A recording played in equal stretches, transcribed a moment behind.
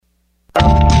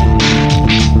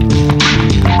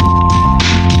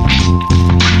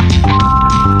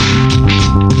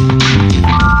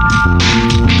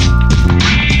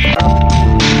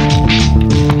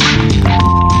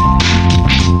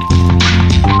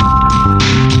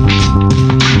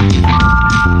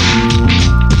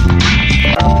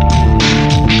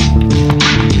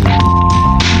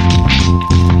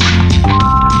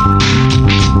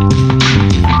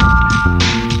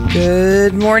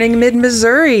morning,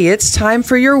 Mid-Missouri. It's time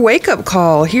for your wake-up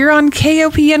call here on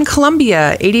KOPN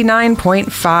Columbia,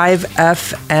 89.5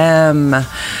 FM.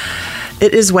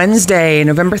 It is Wednesday,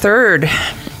 November 3rd,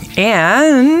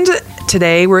 and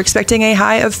today we're expecting a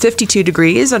high of 52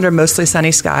 degrees under mostly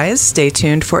sunny skies. Stay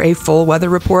tuned for a full weather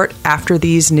report after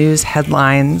these news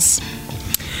headlines.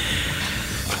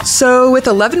 So with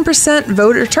 11%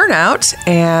 voter turnout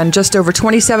and just over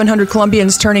 2,700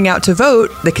 Columbians turning out to vote,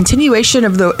 the continuation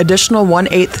of the additional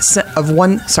 1/8 of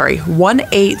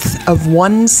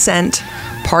 1 cent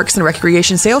Parks and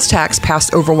Recreation sales tax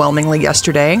passed overwhelmingly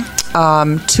yesterday.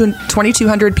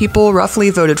 2,200 people roughly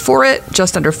voted for it.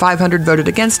 Just under 500 voted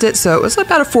against it. So it was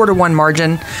about a 4-1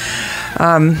 margin.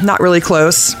 Not really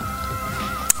close.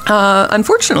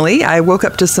 Unfortunately, I woke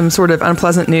up to some sort of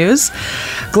unpleasant news.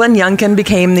 Glenn Youngkin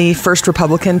became the first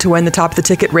Republican to win the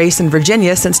top-of-the-ticket race in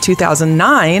Virginia since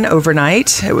 2009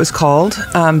 overnight, it was called,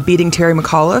 beating Terry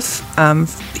McAuliffe.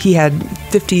 He had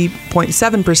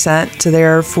 50.7% to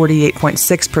their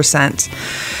 48.6%.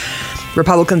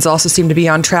 Republicans also seem to be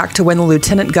on track to win the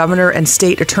lieutenant governor and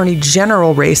state attorney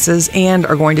general races and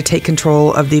are going to take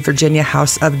control of the Virginia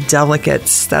House of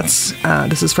Delegates. This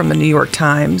is from the New York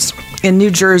Times. In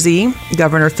New Jersey,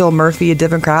 Governor Phil Murphy, a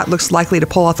Democrat, looks likely to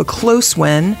pull off a close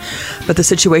win, but the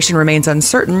situation remains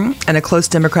uncertain, and a close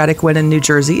Democratic win in New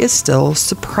Jersey is still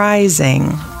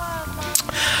surprising.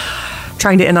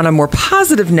 Trying to end on a more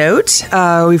positive note,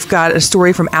 we've got a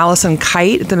story from Allison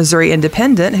Kite at the Missouri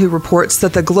Independent, who reports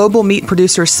that the global meat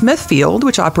producer Smithfield,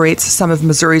 which operates some of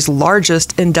Missouri's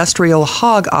largest industrial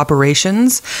hog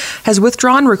operations, has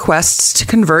withdrawn requests to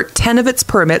convert 10 of its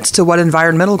permits to what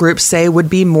environmental groups say would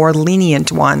be more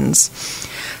lenient ones.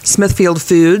 Smithfield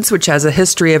Foods, which has a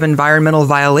history of environmental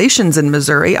violations in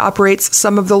Missouri, operates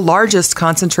some of the largest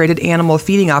concentrated animal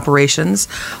feeding operations,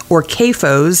 or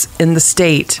CAFOs, in the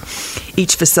state.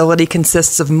 Each facility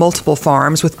consists of multiple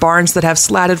farms with barns that have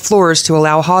slatted floors to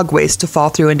allow hog waste to fall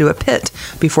through into a pit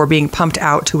before being pumped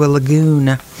out to a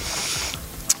lagoon.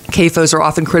 CAFOs are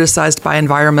often criticized by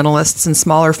environmentalists and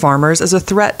smaller farmers as a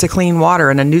threat to clean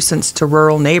water and a nuisance to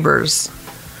rural neighbors.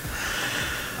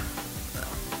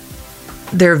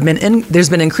 There's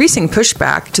been increasing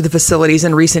pushback to the facilities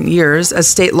in recent years as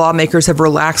state lawmakers have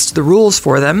relaxed the rules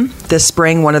for them. This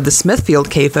spring, one of the Smithfield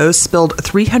CAFOs spilled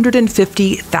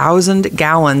 350,000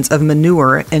 gallons of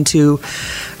manure into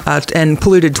and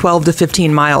polluted 12 to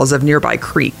 15 miles of nearby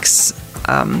creeks.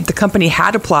 The company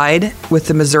had applied with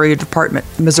the Missouri Department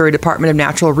of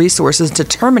Natural Resources to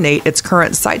terminate its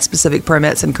current site-specific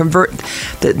permits and convert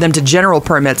them to general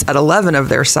permits at 11 of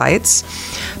their sites.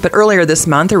 But earlier this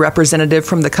month, a representative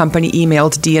from the company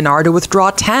emailed DNR to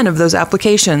withdraw 10 of those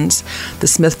applications. The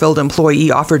Smithfield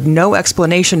employee offered no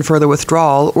explanation for the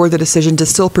withdrawal or the decision to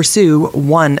still pursue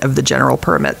one of the general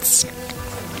permits.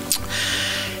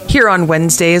 Here on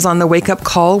Wednesdays on the Wake Up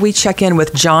Call, we check in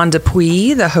with John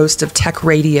Dupuy, the host of Tech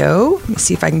Radio. Let me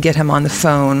see if I can get him on the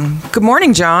phone. Good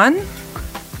morning, John.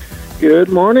 Good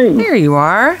morning. There you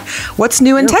are. What's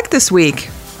new in tech this week?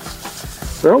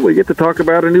 Well, we get to talk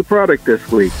about a new product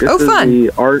this week. This is fun.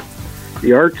 the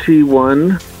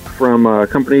RT1 from a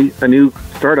new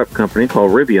startup company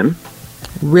called Rivian.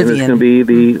 And it's going to be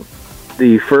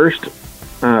the first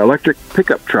electric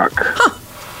pickup truck. Huh.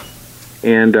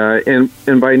 And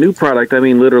by new product, I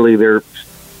mean literally they've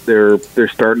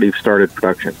started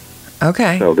production.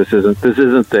 Okay. So this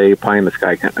isn't a pie in the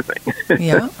sky kind of thing.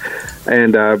 Yeah.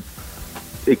 And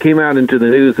it came out into the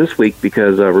news this week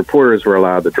because reporters were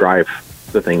allowed to drive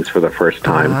the things for the first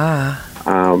time.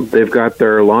 They've got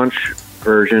their launch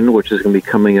version, which is going to be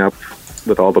coming up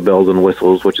with all the bells and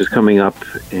whistles, which is coming up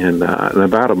in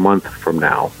about a month from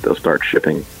now. They'll start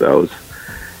shipping those.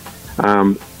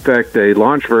 In fact, the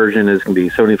launch version is going to be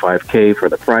 $75K for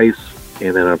the price,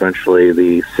 and then eventually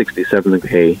the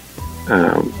 $67K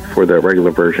for the regular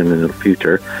version in the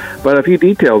future. But a few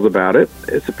details about it.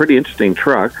 It's a pretty interesting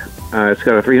truck. It's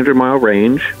got a 300-mile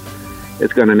range.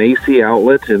 It's got an AC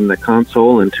outlet in the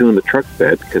console and 2 in the truck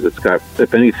bed because it's got,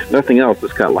 if nothing else,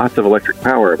 it's got lots of electric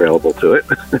power available to it.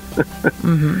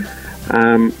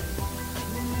 Mm-hmm.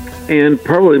 And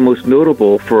probably most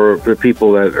notable for the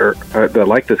people that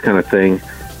like this kind of thing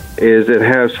is it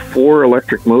has 4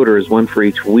 electric motors, one for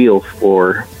each wheel,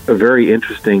 for a very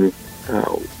interesting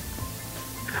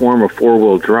form of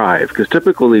four-wheel drive. Because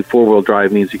typically four-wheel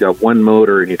drive means you got one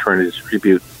motor and you're trying to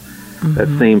distribute that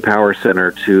same power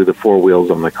center to the 4 wheels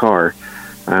on the car.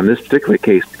 In this particular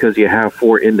case, because you have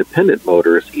 4 independent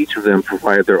motors, each of them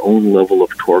provide their own level of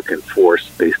torque and force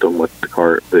based on what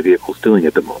the vehicle's doing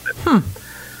at the moment,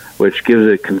 which gives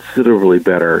it considerably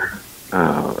better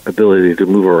ability to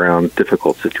move around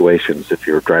difficult situations if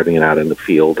you're driving it out in the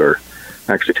field or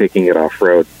actually taking it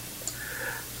off-road.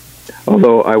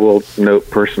 Although I will note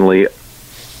personally,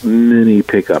 many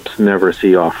pickups never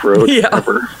see off-road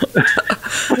ever.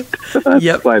 That's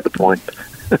beside the point.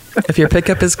 If your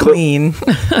pickup is clean.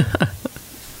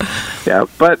 Yeah,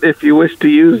 but if you wish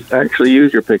to actually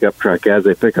use your pickup truck as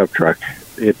a pickup truck,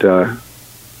 it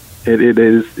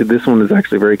is. This one is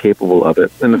actually very capable of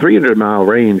it. And the 300-mile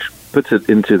range puts it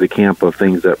into the camp of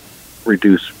things that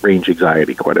reduce range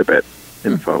anxiety quite a bit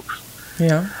in folks.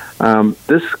 Yeah.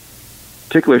 This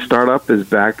particular startup is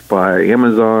backed by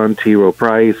Amazon, T. Rowe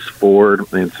Price,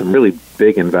 Ford, and some really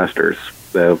big investors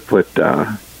that have put,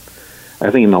 I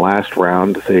think in the last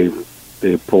round, they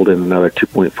pulled in another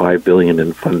 $2.5 billion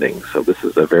in funding. So this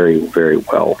is a very, very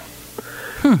well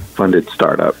funded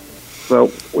startup.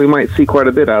 So we might see quite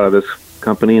a bit out of this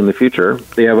company in the future.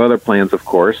 They have other plans, of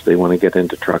course. They want to get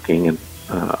into trucking and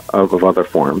of other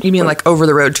forms. You mean like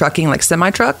over-the-road trucking, like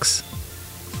semi-trucks?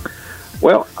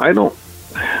 Well, I'm not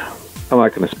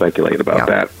going to speculate about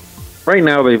that. Right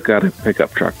now, they've got a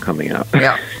pickup truck coming up.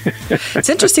 Yeah. It's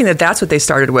interesting that that's what they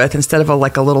started with instead of a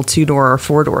little 2-door or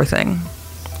 4-door thing.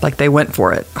 Like they went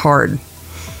for it hard.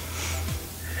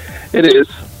 It is.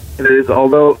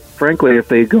 Although, frankly, if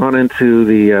they'd gone into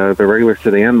the regular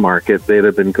sedan market, they'd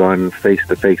have been gone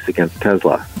face-to-face against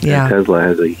Tesla. Yeah. And Tesla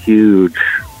has a huge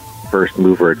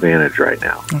first-mover advantage right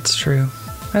now. That's true.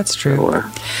 So,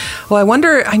 well, I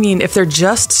wonder, if they're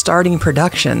just starting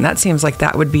production, that seems like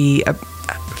that would be a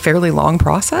fairly long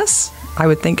process. I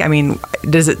would think.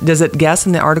 Does it guess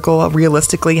in the article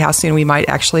realistically how soon we might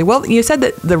actually? Well, you said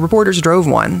that the reporters drove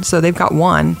one, so they've got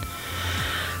one.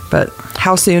 But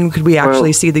how soon could we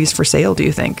actually see these for sale, do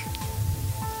you think?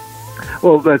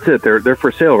 Well, that's it. They're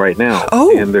for sale right now.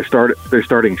 Oh. And they're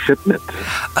starting shipment.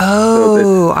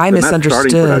 Oh, so I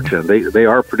misunderstood. Not starting production. They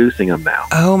are producing them now.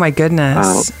 Oh, my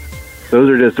goodness. Those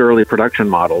are just early production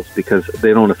models because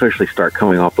they don't officially start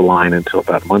coming off the line until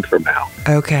about a month from now.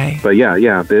 Okay. But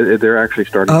they're actually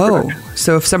starting production.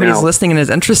 So if somebody's listening and is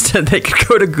interested, they could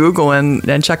go to Google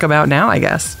and check them out now, I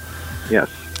guess.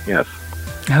 Yes.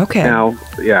 Okay. Now,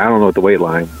 I don't know what the wait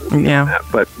line is,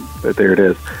 but there it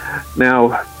is.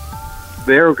 Now,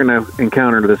 they're going to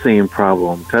encounter the same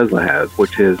problem Tesla has,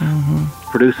 which is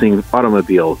producing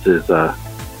automobiles is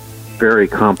very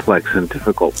complex and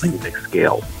difficult thing to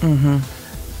scale.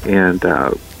 And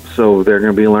so they're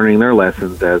going to be learning their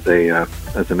lessons as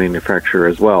a manufacturer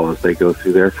as well as they go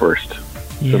through their first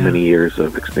so many years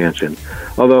of expansion.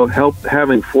 Although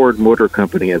having Ford Motor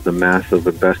Company as a massive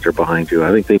investor behind you,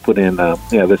 I think they put in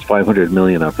this $500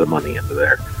 million of the money into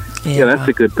there. Yeah, that's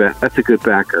a good That's a good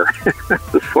backer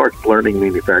as far as learning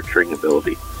manufacturing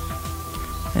ability.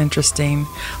 Interesting.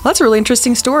 Well, that's a really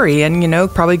interesting story, and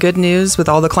probably good news with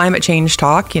all the climate change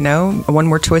talk. One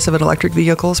more choice of an electric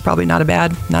vehicle is probably not a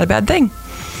bad thing.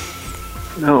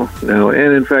 No,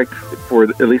 and in fact,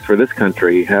 at least for this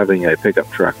country, having a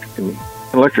pickup truck, an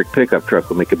electric pickup truck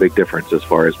will make a big difference as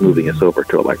far as moving us over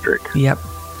to electric. Yep.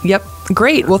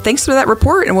 Great. Well, thanks for that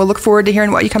report, and we'll look forward to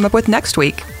hearing what you come up with next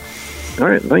week. All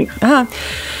right, thanks.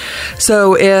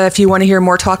 So if you want to hear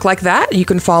more talk like that, you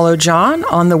can follow John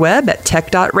on the web at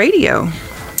tech.radio.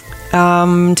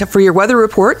 For your weather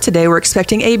report, today we're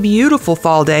expecting a beautiful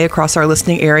fall day across our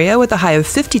listening area with a high of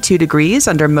 52 degrees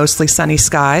under mostly sunny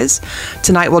skies.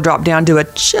 Tonight we'll drop down to a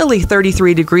chilly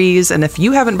 33 degrees, and if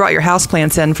you haven't brought your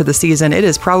houseplants in for the season, it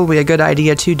is probably a good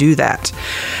idea to do that.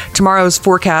 Tomorrow's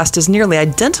forecast is nearly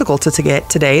identical to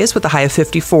today's with a high of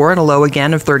 54 and a low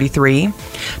again of 33.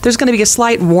 There's going to be a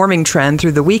slight warming trend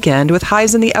through the weekend with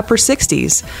highs in the upper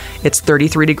 60s. It's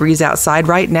 33 degrees outside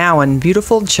right now in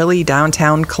beautiful, chilly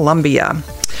downtown Columbia.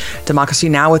 Democracy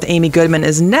Now! With Amy Goodman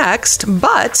is next,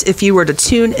 but if you were to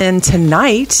tune in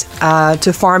tonight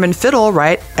to Farm and Fiddle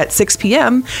right at 6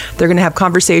 p.m., they're going to have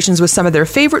conversations with some of their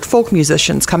favorite folk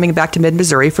musicians coming back to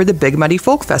mid-Missouri for the Big Muddy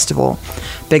Folk Festival.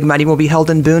 Big Muddy will be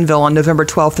held in Boonville on November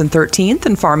 12th and 13th,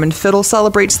 and Farm and Fiddle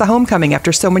celebrates the homecoming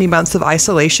after so many months of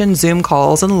isolation, Zoom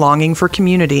calls, and longing for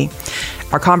community.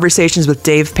 Our conversations with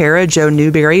Dave Parra, Joe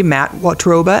Newberry, Matt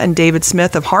Watroba, and David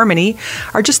Smith of Harmony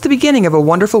are just the beginning of a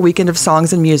wonderful weekend of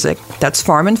songs and music. That's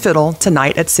Farm and Fiddle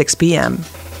tonight at 6 p.m.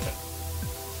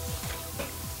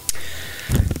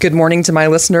 Good morning to my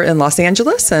listener in Los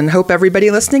Angeles, and hope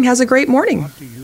everybody listening has a great morning.